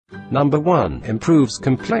Number 1. Improves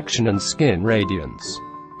complexion and skin radiance.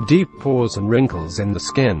 Deep pores and wrinkles in the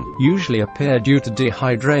skin usually appear due to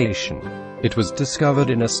dehydration. It was discovered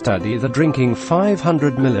in a study that drinking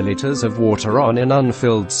 500 milliliters of water on an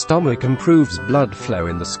unfilled stomach improves blood flow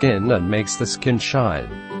in the skin and makes the skin shine.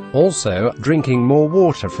 Also, drinking more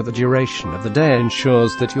water for the duration of the day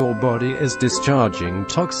ensures that your body is discharging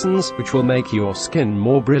toxins, which will make your skin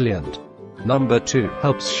more brilliant. Number 2.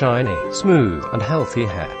 Helps shiny, smooth, and healthy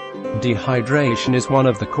hair. Dehydration is one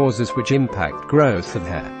of the causes which impact growth of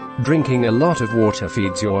hair. Drinking a lot of water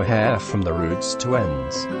feeds your hair from the roots to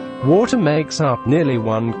ends. Water makes up nearly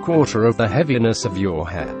 1/4 of the heaviness of your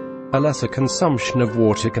hair. A lesser consumption of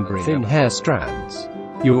water can bring thin hair strands.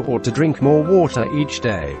 You ought to drink more water each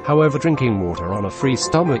day. However, drinking water on a free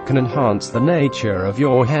stomach can enhance the nature of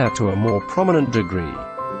your hair to a more prominent degree.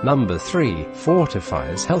 Number 3.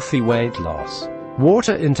 Fortifies healthy weight loss.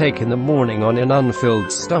 Water intake in the morning on an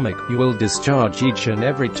unfilled stomach, you will discharge each and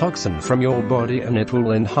every toxin from your body and it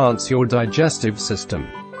will enhance your digestive system.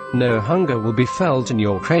 No hunger will be felt and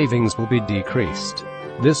your cravings will be decreased.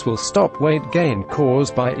 This will stop weight gain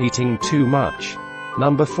caused by eating too much.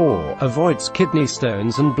 Number 4. Avoids kidney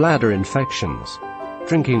stones and bladder infections.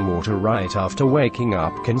 Drinking water right after waking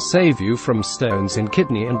up can save you from stones in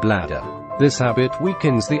kidney and bladder. This habit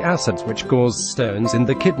weakens the acids which cause stones in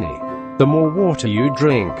the kidney. The more water you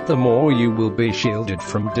drink, the more you will be shielded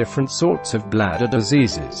from different sorts of bladder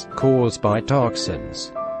diseases caused by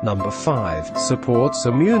toxins. Number 5. Supports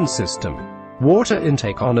immune system. Water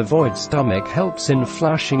intake on a void stomach helps in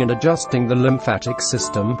flushing and adjusting the lymphatic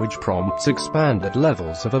system, which prompts expanded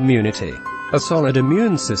levels of immunity. A solid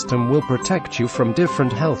immune system will protect you from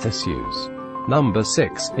different health issues. Number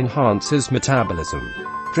 6. Enhances metabolism.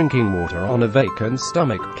 Drinking water on a vacant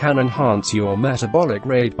stomach can enhance your metabolic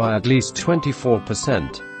rate by at least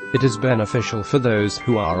 24%. It is beneficial for those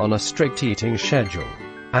who are on a strict eating schedule.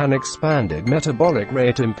 An expanded metabolic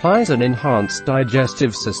rate implies an enhanced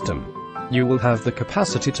digestive system. You will have the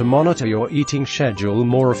capacity to monitor your eating schedule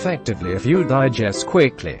more effectively if you digest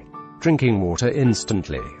quickly. Drinking water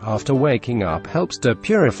instantly after waking up helps to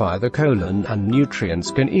purify the colon and nutrients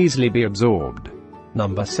can easily be absorbed.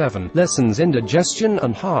 Number 7. Lessens indigestion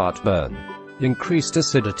and heartburn. Increased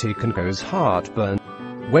acidity can cause heartburn.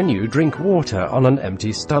 When you drink water on an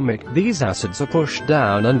empty stomach, these acids are pushed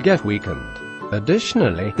down and get weakened.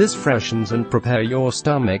 Additionally, this freshens and prepares your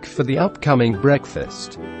stomach for the upcoming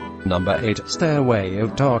breakfast. Number 8. Stay away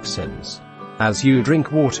of toxins. As you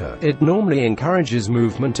drink water, it normally encourages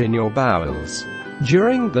movement in your bowels.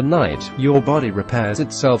 During the night, your body repairs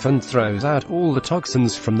itself and throws out all the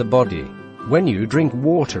toxins from the body. When you drink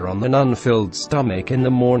water on an unfilled stomach in the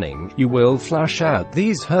morning, you will flush out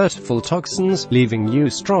these hurtful toxins, leaving you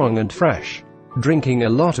strong and fresh. Drinking a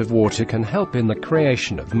lot of water can help in the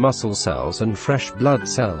creation of muscle cells and fresh blood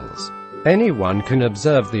cells. Anyone can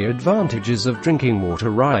observe the advantages of drinking water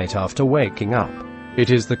right after waking up. It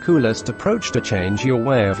is the coolest approach to change your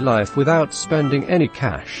way of life without spending any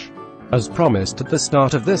cash. As promised at the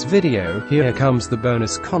start of this video, here comes the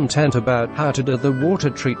bonus content about how to do the water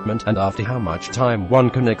treatment and after how much time one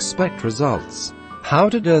can expect results. How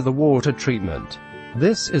to do the water treatment.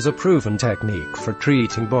 This is a proven technique for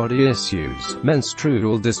treating body issues,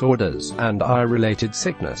 menstrual disorders, and eye-related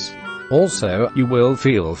sickness. Also, you will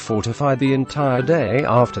feel fortified the entire day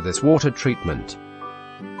after this water treatment.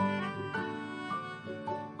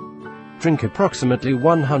 Drink approximately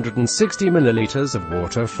 160 milliliters of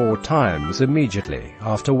water 4 times immediately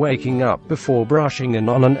after waking up before brushing and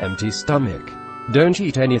on an empty stomach. Don't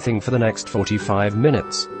eat anything for the next 45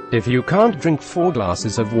 minutes. If you can't drink 4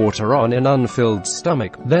 glasses of water on an unfilled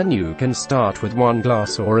stomach, then you can start with 1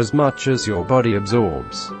 glass or as much as your body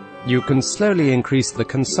absorbs. You can slowly increase the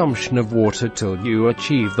consumption of water till you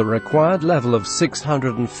achieve the required level of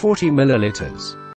 640 milliliters.